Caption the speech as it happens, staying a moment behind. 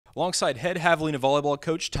Alongside head Javelina volleyball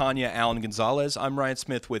coach Tanya Gonzalez, I'm Ryan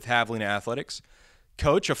Smith with Javelina Athletics.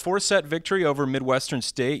 Coach, a 4-set victory over Midwestern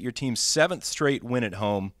State, your team's 7th straight win at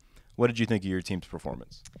home. What did you think of your team's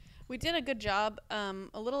performance? We did a good job,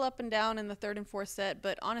 a little up and down in the third and fourth set,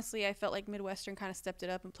 but honestly I felt like Midwestern kind of stepped it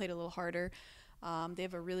up and played a little harder. They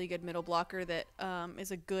have a really good middle blocker that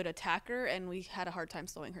is a good attacker, and we had a hard time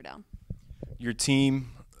slowing her down. Your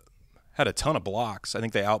team had a ton of blocks. I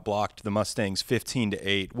think they outblocked the Mustangs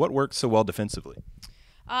 15-8. What worked so well defensively?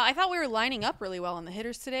 I thought we were lining up really well on the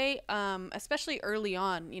hitters today, especially early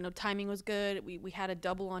on. Timing was good. We had a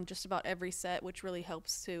double on just about every set, which really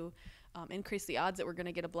helps to increase the odds that we're going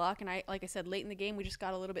to get a block. And like I said, late in the game, we just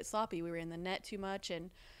got a little bit sloppy. We were in the net too much, and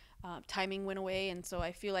timing went away. And so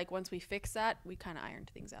I feel like once we fixed that, we kind of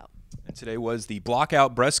ironed things out. And today was the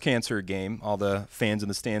block-out breast cancer game, all the fans in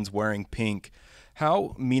the stands wearing pink.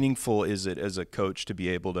 How meaningful is it as a coach to be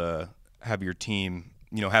able to have your team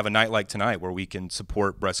have a night like tonight where we can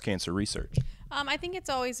support breast cancer research? I think it's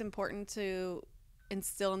always important to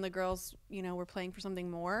instill in the girls, we're playing for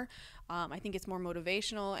something more. I think it's more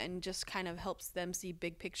motivational and just kind of helps them see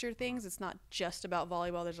big picture things. It's not just about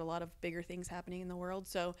volleyball. There's a lot of bigger things happening in the world.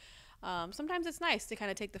 So sometimes it's nice to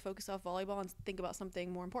kind of take the focus off volleyball and think about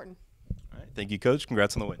something more important. All right. Thank you, Coach.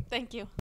 Congrats on the win. Thank you.